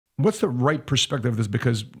what's the right perspective of this?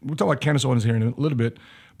 Because we'll talk about Candace Owens here in a little bit,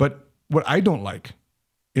 but what I don't like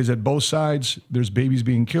is that both sides, there's babies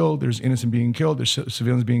being killed, there's innocent being killed, there's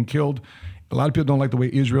civilians being killed. A lot of people don't like the way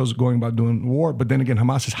Israel's going about doing war, but then again,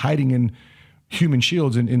 Hamas is hiding in human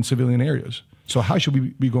shields in civilian areas. So how should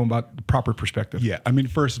we be going about the proper perspective? Yeah, I mean,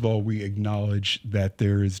 first of all, we acknowledge that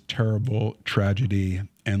there is terrible tragedy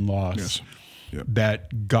and loss, Yes. Yep.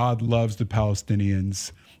 that God loves the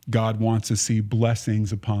Palestinians. God wants to see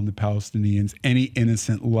blessings upon the Palestinians. Any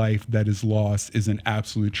innocent life that is lost is an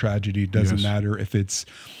absolute tragedy. It doesn't Yes. matter if it's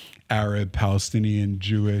Arab, Palestinian,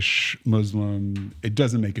 Jewish, Muslim, it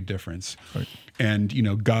doesn't make a difference. Right. And, you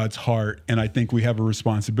know, God's heart, and I think we have a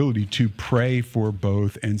responsibility to pray for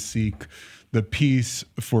both and seek the peace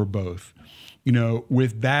for both. You know,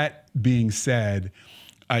 with that being said,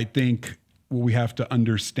 I think what we have to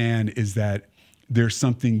understand is that there's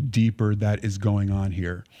something deeper that is going on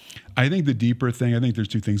here. I think the deeper thing, I think there's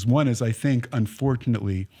two things. One is I think,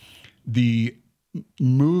 unfortunately, the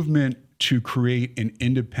movement to create an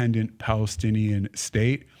independent Palestinian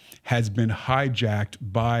state has been hijacked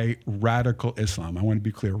by radical Islam. I want to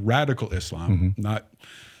be clear, radical Islam, not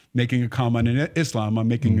making a comment on Islam, I'm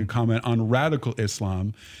making a comment on radical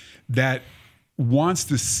Islam that wants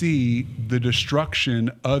to see the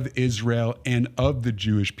destruction of Israel and of the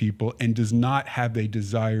Jewish people and does not have a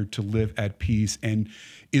desire to live at peace and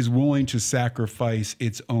is willing to sacrifice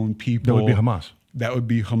its own people. That would be Hamas. That would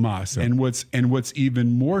be Hamas. Yeah. And what's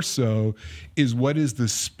even more so is what is the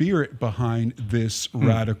spirit behind this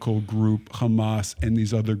radical group, Hamas, and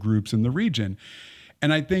these other groups in the region.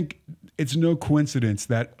 And I think it's no coincidence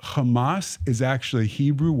that Hamas is actually a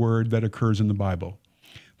Hebrew word that occurs in the Bible.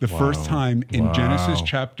 The first time in Genesis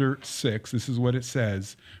chapter 6, this is what it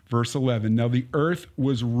says, verse 11. Now the earth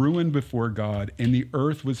was ruined before God, and the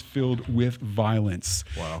earth was filled with violence.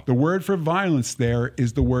 Wow. The word for violence there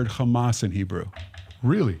is the word Hamas in Hebrew.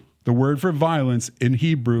 Really? The word for violence in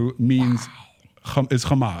Hebrew means is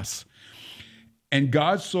Hamas. And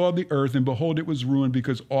God saw the earth, and behold, it was ruined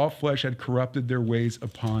because all flesh had corrupted their ways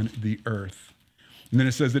upon the earth. And then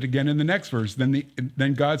it says it again in the next verse.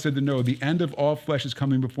 Then God said to Noah, the end of all flesh is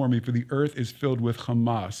coming before me, for the earth is filled with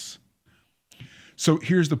Hamas. So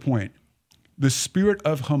here's the point. The spirit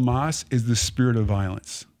of Hamas is the spirit of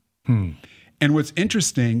violence. And what's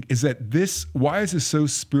interesting is that why is this so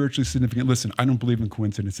spiritually significant? Listen, I don't believe in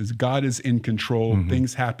coincidences. God is in control.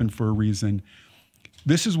 Things happen for a reason.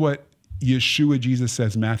 This is what Yeshua, Jesus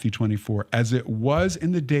says, Matthew 24, as it was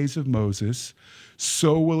in the days of Moses,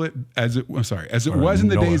 so will it, as it was in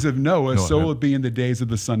the days of Noah, so will it be in the days of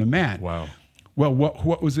the Son of Man. Wow. Well,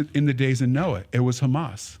 what was it in the days of Noah? It was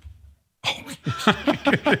Hamas.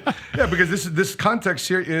 Yeah, because this context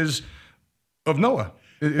here is of Noah.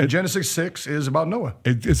 Genesis 6 is about Noah.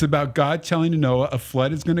 It's about God telling Noah a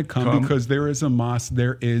flood is going to come because there is Hamas,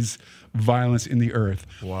 there is violence in the earth.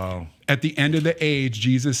 Wow. At the end of the age,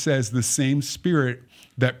 Jesus says the same spirit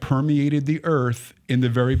that permeated the earth in the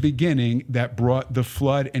very beginning, that brought the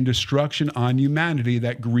flood and destruction on humanity,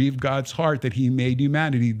 that grieved God's heart that he made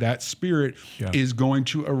humanity, that spirit is going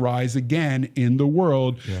to arise again in the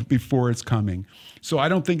world before it's coming. So I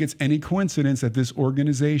don't think it's any coincidence that this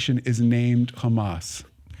organization is named Hamas.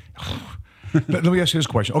 Let me ask you this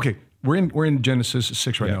question. Okay, we're in Genesis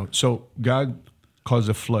 6 right now. So God caused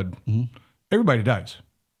a flood. Everybody dies.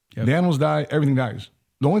 The animals die, everything dies.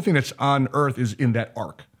 The only thing that's on earth is in that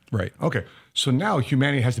ark. Right. Okay, so now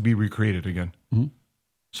humanity has to be recreated again.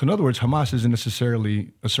 So in other words, Hamas isn't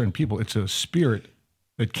necessarily a certain people. It's a spirit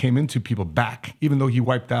that came into people back, even though he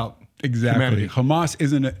wiped out humanity. Hamas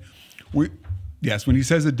isn't yes, when he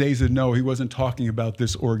says the days of Noah, he wasn't talking about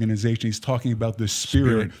this organization. He's talking about the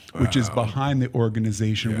spirit. Which is behind the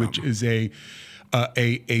organization, which is a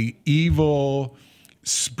evil,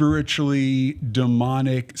 spiritually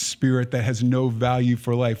demonic spirit that has no value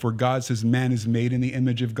for life, where God says man is made in the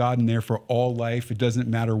image of God and therefore all life, it doesn't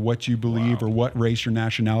matter what you believe or what race or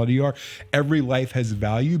nationality you are, every life has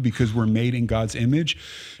value because we're made in God's image.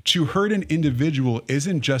 To hurt an individual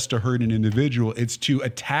isn't just to hurt an individual, it's to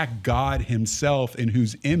attack God himself, in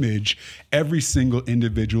whose image every single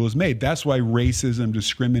individual is made. That's why racism,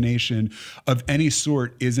 discrimination of any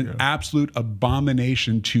sort is an absolute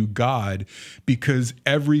abomination to God, because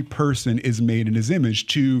every person is made in his image.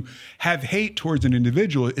 To have hate towards an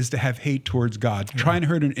individual is to have hate towards God. To try and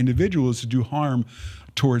hurt an individual is to do harm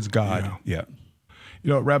towards God. You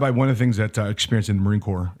know, Rabbi, one of the things that I experienced in the Marine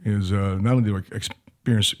Corps is not only do I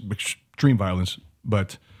experience extreme violence,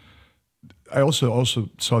 but I also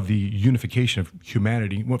saw the unification of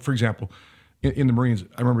humanity. Well, for example, in the Marines,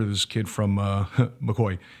 I remember this kid from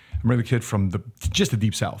McCoy. I remember the kid from just the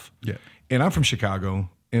Deep South. And I'm from Chicago.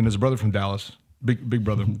 and there's a brother from Dallas, big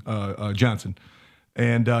brother, Johnson.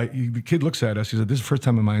 And the kid looks at us. He said, "This is the first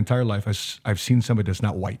time in my entire life I've seen somebody that's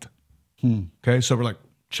not white." Okay, so we're like,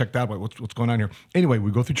 checked out. What's going on here? Anyway,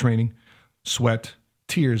 we go through training, sweat,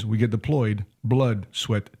 tears. We get deployed, blood,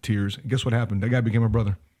 sweat, tears. And guess what happened? That guy became our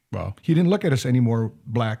brother. Wow. He didn't look at us anymore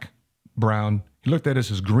black, brown. He looked at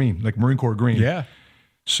us as green, like Marine Corps green. Yeah.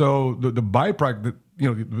 So the byproduct,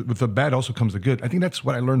 with the bad also comes the good. I think that's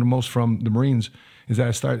what I learned the most from the Marines is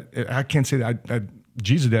that I can't say that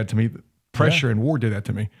Jesus did that to me. Pressure and war did that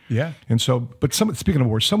to me. Yeah. And so, but speaking of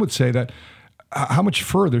war, some would say that how much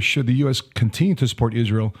further should the U.S. continue to support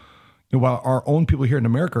Israel while our own people here in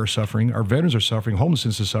America are suffering, our veterans are suffering,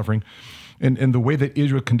 homelessness is suffering, and the way that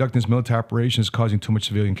Israel conducts its military operations is causing too much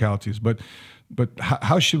civilian casualties. But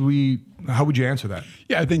how would you answer that?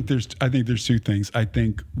 Yeah, I think there's two things. I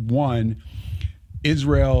think one,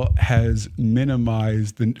 Israel has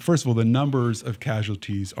minimized first of all, the numbers of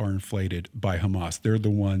casualties are inflated by Hamas. They're the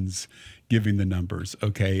ones giving the numbers.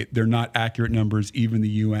 Okay, they're not accurate numbers. Even the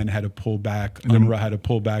UN had to pull back. UNRWA had to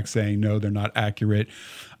pull back, saying no, they're not accurate.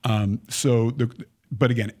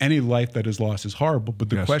 But again, any life that is lost is horrible. But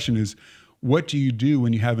the question is, what do you do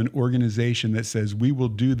when you have an organization that says we will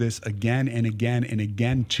do this again and again and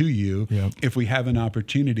again to you if we have an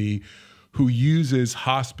opportunity? Who uses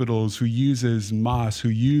hospitals, who uses mosques, who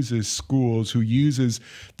uses schools, who uses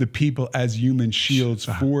the people as human shields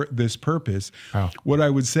for this purpose. What I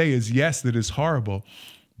would say is, yes, that is horrible.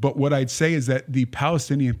 But what I'd say is that the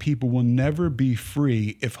Palestinian people will never be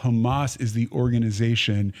free if Hamas is the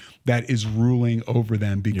organization that is ruling over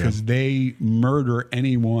them, because they murder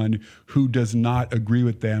anyone who does not agree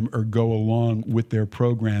with them or go along with their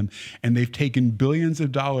program. And they've taken billions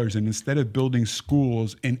of dollars, and instead of building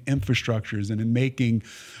schools and infrastructures and in making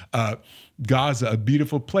Gaza a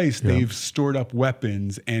beautiful place, they've stored up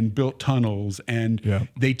weapons and built tunnels, and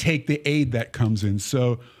they take the aid that comes in.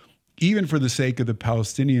 So even for the sake of the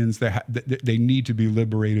Palestinians, they need to be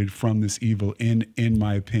liberated from this evil, in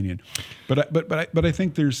my opinion. But I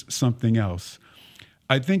think there's something else.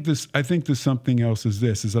 I think the something else is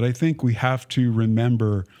that I think we have to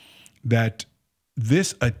remember that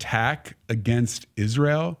this attack against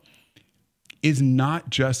Israel is not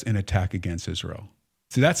just an attack against Israel.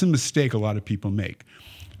 So that's a mistake a lot of people make.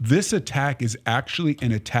 This attack is actually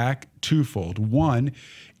an attack twofold. One,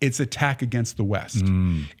 it's attack against the West.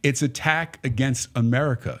 It's attack against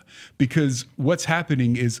America, because what's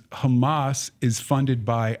happening is Hamas is funded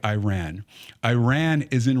by Iran. Iran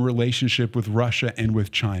is in relationship with Russia and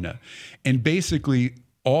with China. And basically,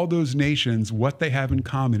 all those nations, what they have in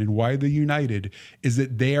common and why they're united is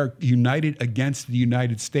that they are united against the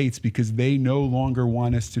United States because they no longer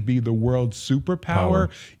want us to be the world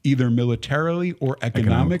superpower, either militarily or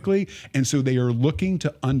economically. And so they are looking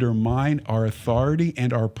to undermine our authority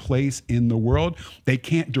and our place in the world. They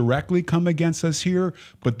can't directly come against us here,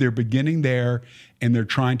 but they're beginning there. And they're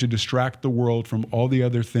trying to distract the world from all the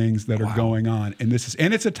other things that are going on. And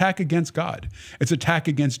it's attack against God. It's attack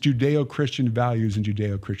against Judeo-Christian values and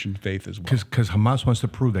Judeo-Christian faith as well. Because Hamas wants to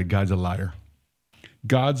prove that God's a liar.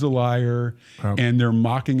 God's a liar, and they're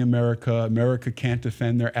mocking America. America can't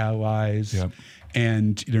defend their allies,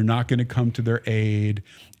 and they're not going to come to their aid.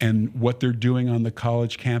 And what they're doing on the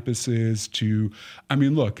college campuses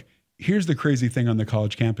look, here's the crazy thing on the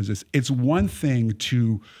college campuses. It's one thing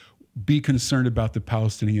to be concerned about the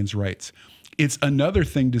Palestinians' rights. It's another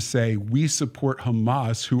thing to say we support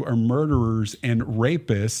Hamas, who are murderers and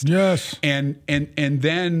rapists. Yes. And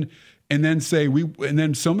then say and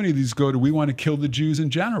then so many of these go to we want to kill the Jews in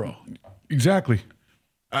general. Exactly.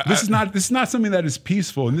 This is not something that is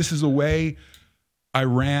peaceful, and this is a way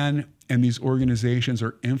Iran and these organizations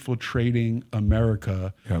are infiltrating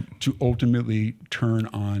America to ultimately turn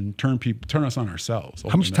us on ourselves.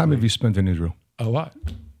 Ultimately. How much time have you spent in Israel? A lot.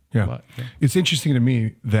 Yeah. It's interesting to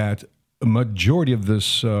me that a majority of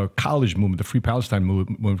this college movement, the Free Palestine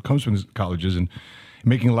movement, when it comes from these colleges and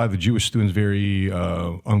making a lot of the Jewish students very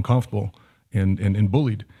uncomfortable and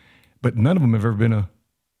bullied, but none of them have ever been to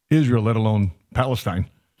Israel, let alone Palestine.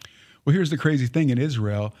 Well, here's the crazy thing. In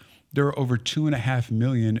Israel, there are over 2.5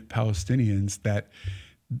 million Palestinians that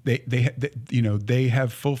they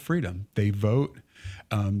have full freedom. They vote.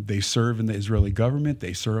 They serve in the Israeli government.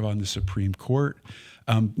 They serve on the Supreme Court.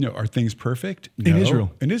 Are things perfect? No. In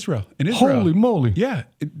Israel. In Israel. Holy moly. Yeah.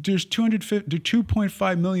 There's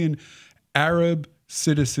 2.5 million Arab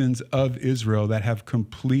citizens of Israel that have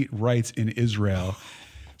complete rights in Israel.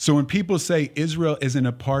 So when people say Israel is an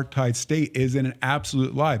apartheid state, is an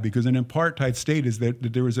absolute lie, because an apartheid state is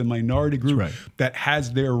that there is a minority group that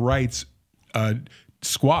has their rights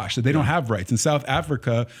squashed, that they don't have rights. In South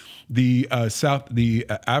Africa,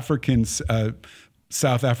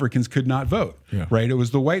 South Africans could not vote, right? It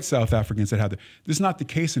was the white South Africans that had it. This is not the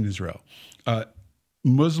case in Israel.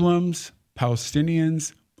 Muslims,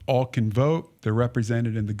 Palestinians, all can vote. They're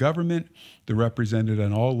represented in the government. They're represented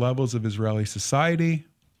on all levels of Israeli society.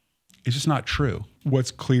 It's just not true. What's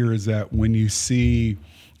clear is that when you see,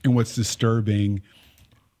 and what's disturbing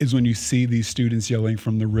is when you see these students yelling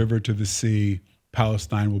from the river to the sea,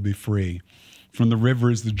 Palestine will be free. From the river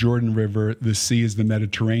is the Jordan River, the sea is the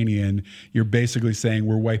Mediterranean. You're basically saying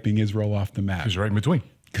we're wiping Israel off the map. It's right in between.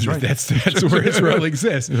 Because that's where Israel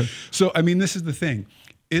exists. So, I mean, this is the thing.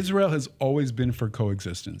 Israel has always been for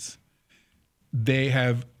coexistence. They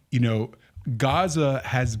have, Gaza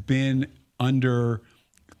has been under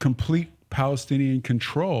complete Palestinian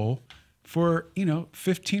control for,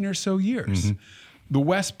 15 or so years. The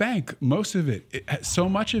West Bank, most of it, so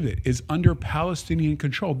much of it is under Palestinian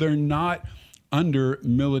control. They're not under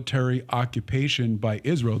military occupation by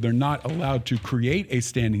Israel. They're not allowed to create a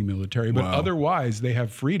standing military, but otherwise they have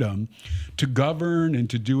freedom to govern and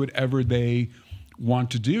to do whatever they want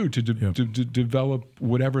to do to develop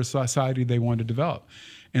whatever society they want to develop.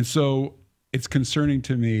 And so it's concerning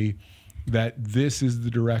to me that this is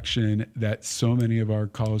the direction that so many of our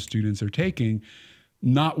college students are taking,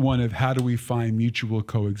 not one of how do we find mutual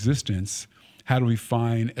coexistence, how do we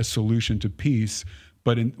find a solution to peace,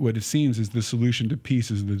 but what it seems is the solution to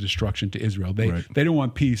peace is the destruction to Israel. They don't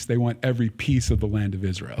want peace. They want every piece of the land of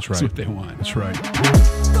Israel. That's what they want. That's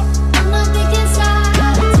right.